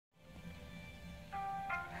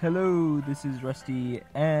Hello, this is Rusty,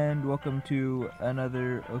 and welcome to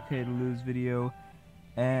another OK to Lose video.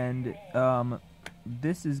 And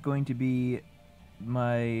this is going to be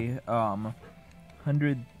my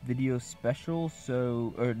 100 video special.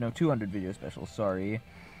 Or no, 200 video special. Sorry.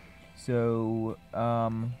 So what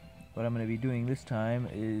I'm going to be doing this time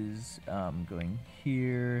is going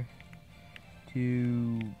here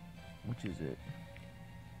to which is it?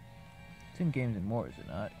 It's in Games and More, is it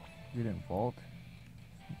not? Is it in Vault?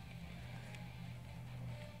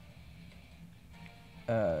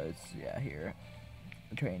 Yeah, here.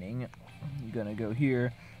 Training. I'm gonna go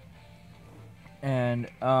here. And,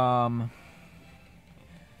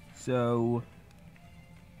 so,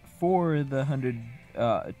 for the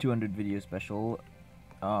 200 video special,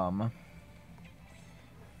 I'm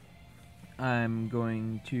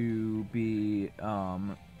going to be,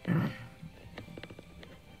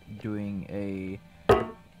 doing a,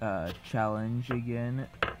 challenge again.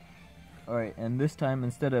 Alright, and this time,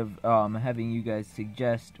 instead of having you guys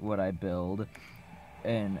suggest what I build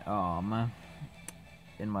in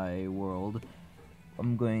my world,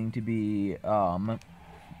 I'm going to be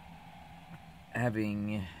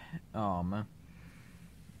having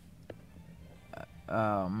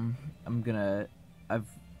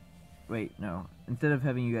instead of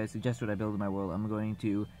having you guys suggest what I build in my world, I'm going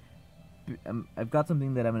to I've got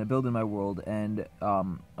something that I'm going to build in my world, and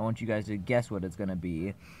I want you guys to guess what it's going to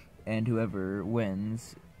be. And whoever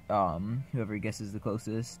wins, whoever guesses the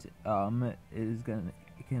closest, can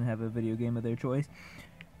have a video game of their choice.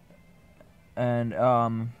 And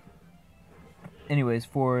anyways,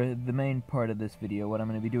 for the main part of this video, what I'm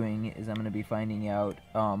going to be doing is I'm going to be finding out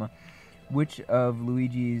which of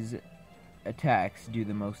Luigi's attacks do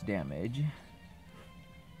the most damage.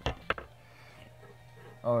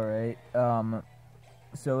 Alright,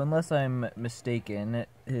 so unless I'm mistaken,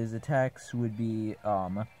 his attacks would be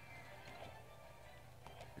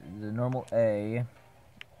the normal A,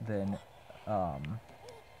 then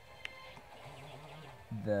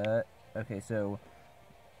so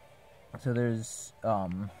there's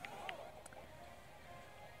alright,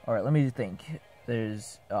 let me think.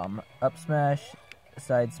 There's up smash,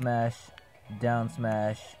 side smash, down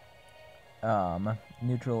smash,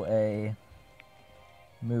 neutral A,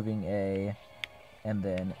 moving A, and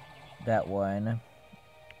then that one,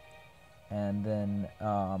 and then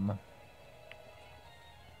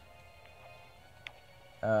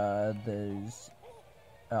there's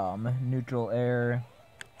neutral air,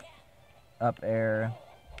 up air,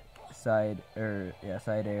 side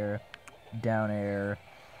air, down air,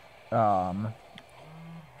 down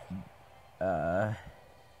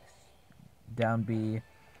B,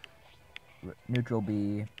 neutral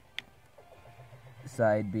B,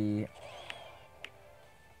 side B,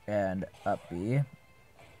 and up B.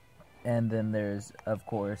 And then there's, of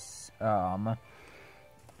course, the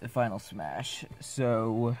final smash.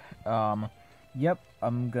 So, yep,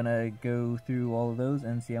 I'm gonna go through all of those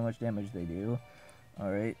and see how much damage they do.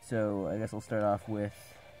 Alright, so I guess I'll start off with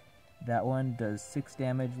that one. Does 6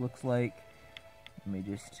 damage, looks like. Let me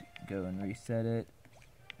just go and reset it.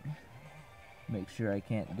 Make sure I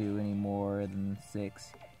can't do any more than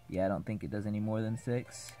 6. Yeah, I don't think it does any more than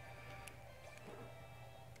 6.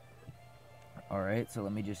 Alright, so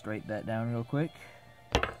let me just write that down real quick.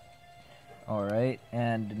 Alright,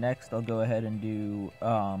 and next I'll go ahead and do,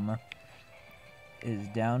 is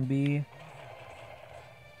down B.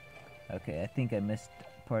 Okay, I think I missed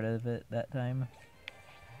part of it that time.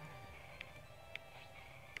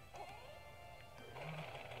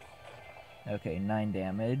 Okay, 9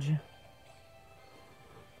 damage.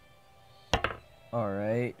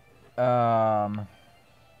 Alright, now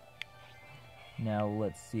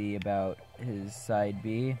let's see about his side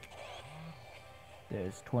B.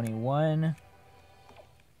 There's 21.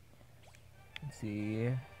 Let's see.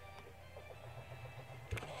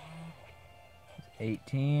 It's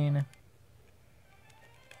 18.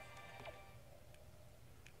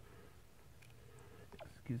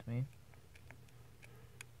 Excuse me.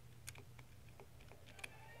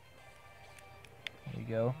 There you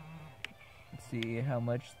go. Let's see how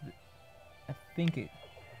much I think it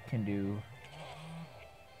can do.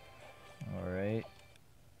 Alright.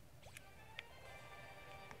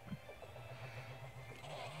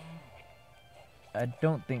 I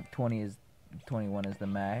don't think 21 is the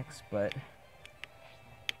max, but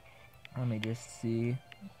let me just see.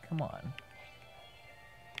 Come on.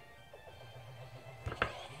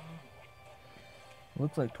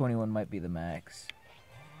 Looks like 21 might be the max.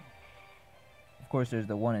 Of course, there's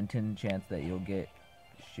the 1 in 10 chance that you'll get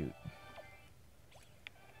shoot.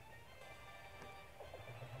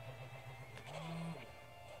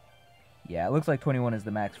 Yeah, it looks like 21 is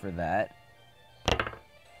the max for that.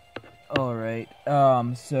 Alright,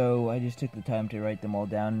 so I just took the time to write them all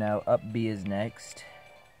down. Now, up B is next.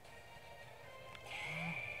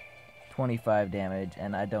 25 damage,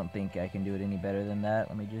 and I don't think I can do it any better than that.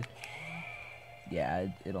 Let me just... Yeah,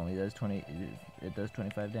 it only does 20... It does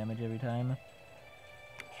 25 damage every time.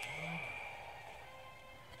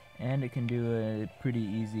 And it can do a pretty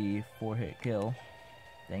easy 4-hit kill.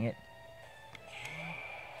 Dang it.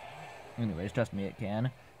 Anyways, trust me, it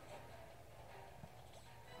can.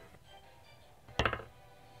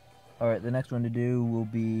 Alright, the next one to do will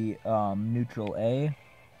be neutral A. It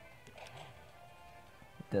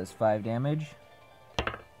does 5 damage.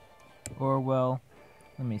 Or, well,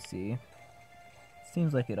 let me see.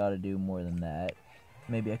 Seems like it ought to do more than that.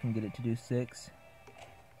 Maybe I can get it to do 6.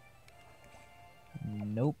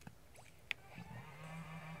 Nope.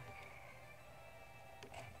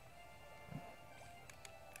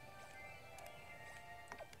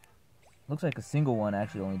 Looks like a single one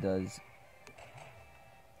actually only does...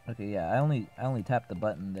 Okay, yeah, I only tapped the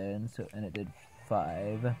button there, and it did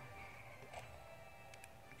 5.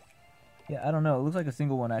 Yeah, I don't know. It looks like a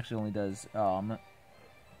single one actually only does let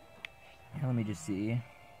me just see.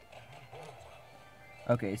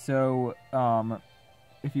 Okay, so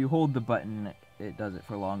if you hold the button, it does it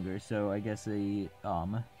for longer. So I guess if you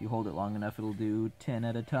hold it long enough, it'll do 10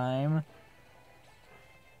 at a time.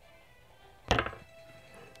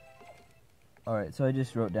 Alright, so I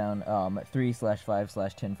just wrote down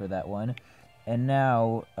 3/5/10 for that one. And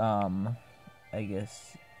now, I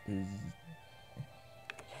guess is...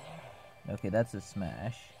 Okay, that's a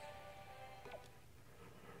smash.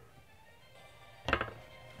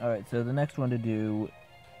 Alright, so the next one to do,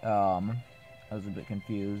 I was a bit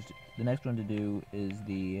confused. The next one to do is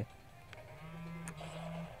the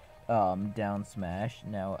down smash.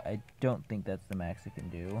 Now, I don't think that's the max it can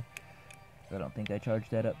do. I don't think I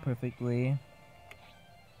charged that up perfectly.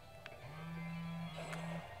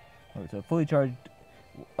 Alright, so fully charged,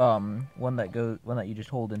 one that you just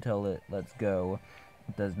hold until it lets go,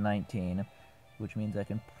 it does 19, which means I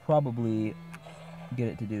can probably get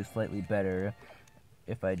it to do slightly better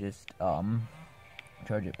if I just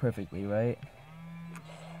charge it perfectly, right?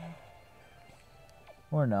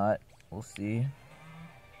 Or not. We'll see.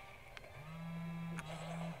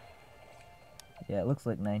 Yeah, it looks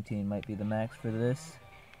like 19 might be the max for this,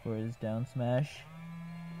 for his down smash.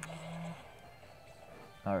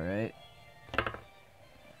 Alright.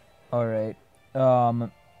 Alright.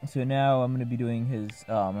 So now I'm going to be doing his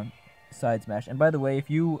side smash. And by the way, if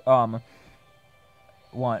you want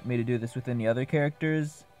me to do this with any other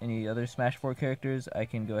characters, any other Smash 4 characters, I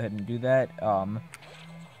can go ahead and do that.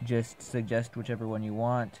 Just suggest whichever one you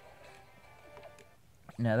want.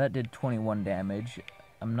 Now that did 21 damage.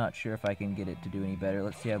 I'm not sure if I can get it to do any better.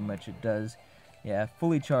 Let's see how much it does. Yeah,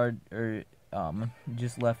 fully charged, or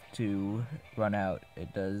just left to run out,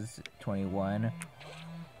 it does 21.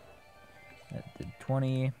 That did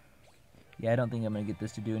 20. Yeah, I don't think I'm going to get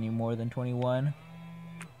this to do any more than 21.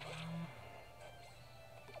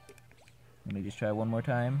 Let me just try one more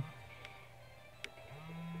time.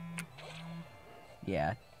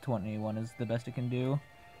 Yeah, 21 is the best it can do.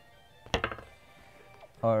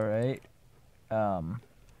 Alright.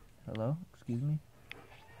 Hello? Excuse me?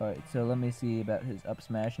 Alright, so let me see about his up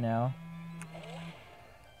smash now.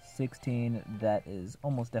 16, that is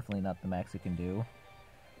almost definitely not the max it can do.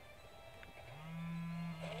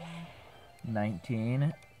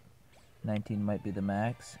 19. 19 might be the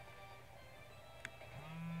max.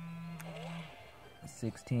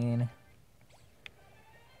 16.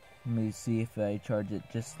 Let me see if I charge it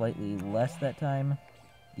just slightly less that time.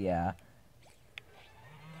 Yeah.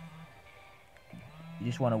 You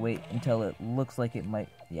just want to wait until it looks like it might...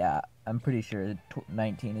 Yeah, I'm pretty sure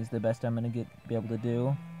 19 is the best I'm going to be able to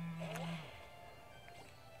do.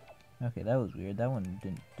 Okay, that was weird. That one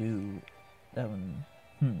didn't do... That one...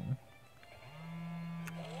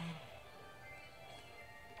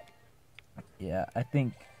 Yeah, I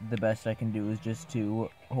think the best I can do is just to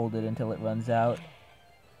hold it until it runs out.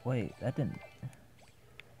 Wait, that didn't...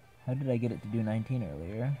 How did I get it to do 19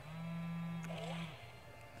 earlier?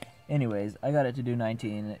 Anyways, I got it to do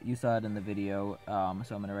 19. You saw it in the video, so I'm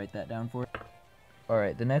going to write that down for you.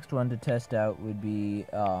 Alright, the next one to test out would be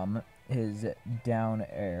his down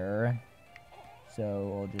air.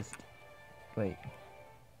 So I'll just... Wait.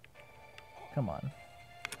 Come on.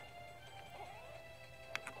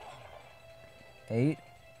 8.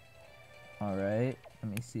 Alright,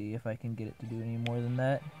 let me see if I can get it to do any more than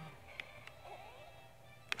that.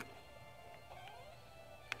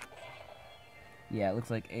 Yeah, it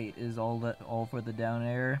looks like 8 is all for the down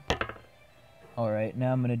air. Alright,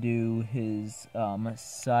 now I'm gonna do his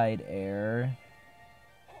side air.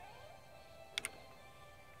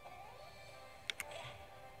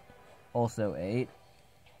 Also 8.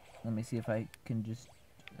 Let me see if I can just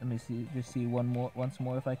see once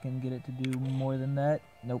more if I can get it to do more than that.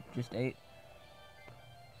 Nope, just 8.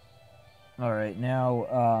 Alright, now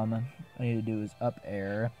I need to do is up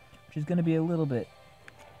air, which is gonna be a little bit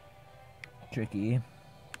tricky.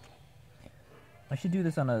 I should do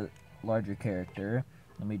this on a larger character.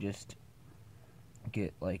 Let me just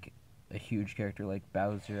get like a huge character like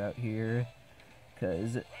Bowser out here,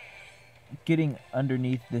 because getting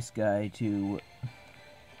underneath this guy to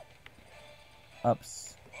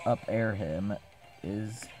up air him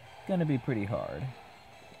is gonna be pretty hard.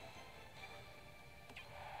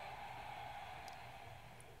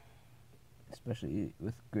 Especially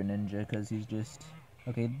with Greninja, because he's just...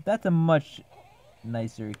 Okay, that's a much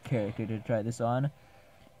nicer character to try this on.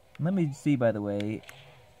 Let me see, by the way.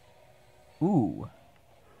 Ooh.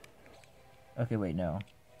 Okay, wait, no.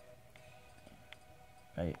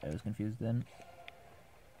 I was confused then.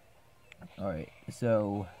 Alright,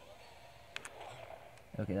 so...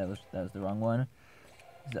 Okay, that was the wrong one.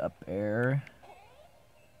 This is up air.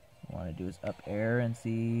 What I want to do is up air and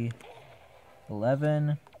see...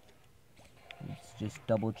 11. Let's just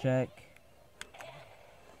double check.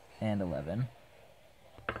 And 11.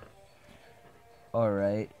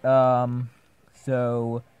 Alright,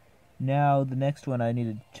 so now the next one I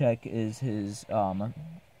need to check is his,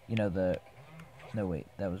 you know, the... No, wait,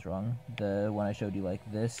 that was wrong. The one I showed you like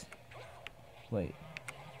this. Wait,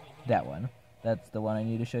 that one. That's the one I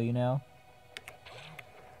need to show you now.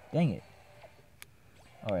 Dang it.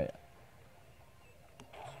 Alright.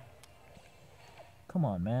 Come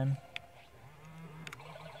on, man.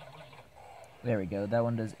 There we go, that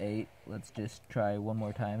one does 8. Let's just try one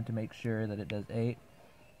more time to make sure that it does 8.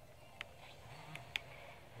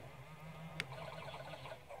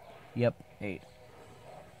 Yep, 8.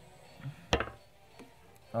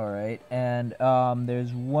 Alright, and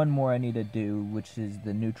there's one more I need to do, which is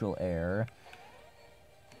the neutral air.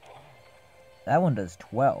 That one does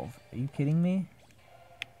 12. Are you kidding me?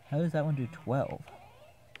 How does that one do 12?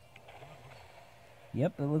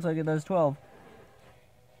 Yep, it looks like it does 12.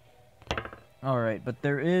 Alright, but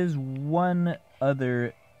there is one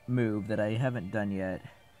other move that I haven't done yet,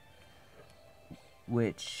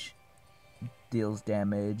 which deals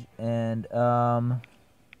damage, and,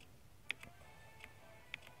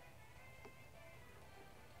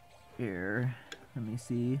 here, let me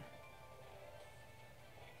see.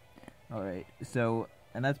 Alright, so,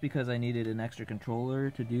 and that's because I needed an extra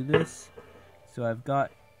controller to do this, so I've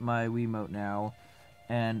got my Wiimote now,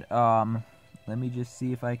 and, let me just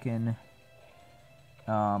see if I can...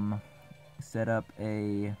 set up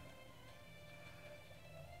a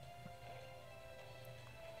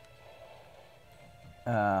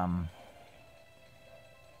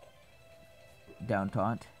down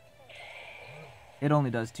taunt. It only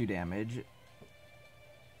does 2 damage.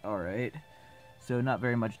 Alright. So not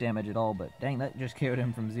very much damage at all, but dang, that just KO'd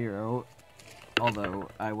him from 0. Although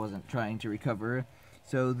I wasn't trying to recover.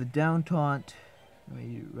 So the down taunt, let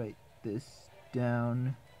me write this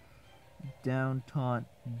down. Down taunt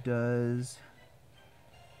does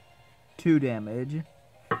 2 damage.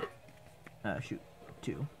 Shoot,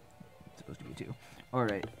 2. It's supposed to be 2.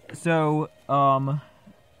 Alright, so,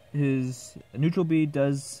 his neutral B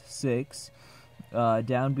does 6,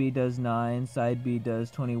 down B does 9, side B does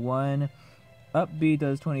 21, up B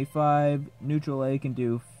does 25, neutral A can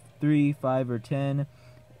do 3, 5, or 10,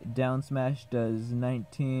 down smash does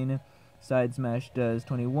 19, side smash does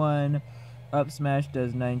 21, up smash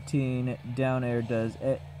does 19, down air does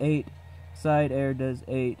 8, side air does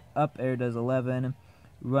 8, up air does 11,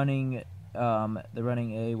 running, the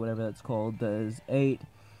running A, whatever that's called, does 8,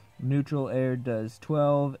 neutral air does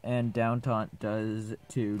 12, and down taunt does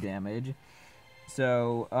 2 damage.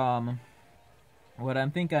 So, what I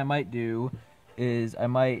think I might do is I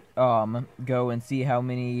might, go and see how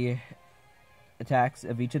many attacks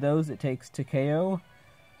of each of those it takes to KO,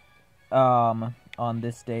 on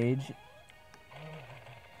this stage.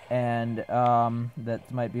 And that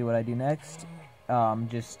might be what I do next.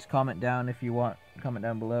 Just comment down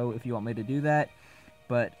below if you want me to do that.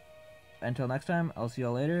 But until next time, I'll see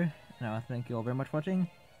y'all later. And I want to thank you all very much for watching.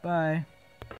 Bye.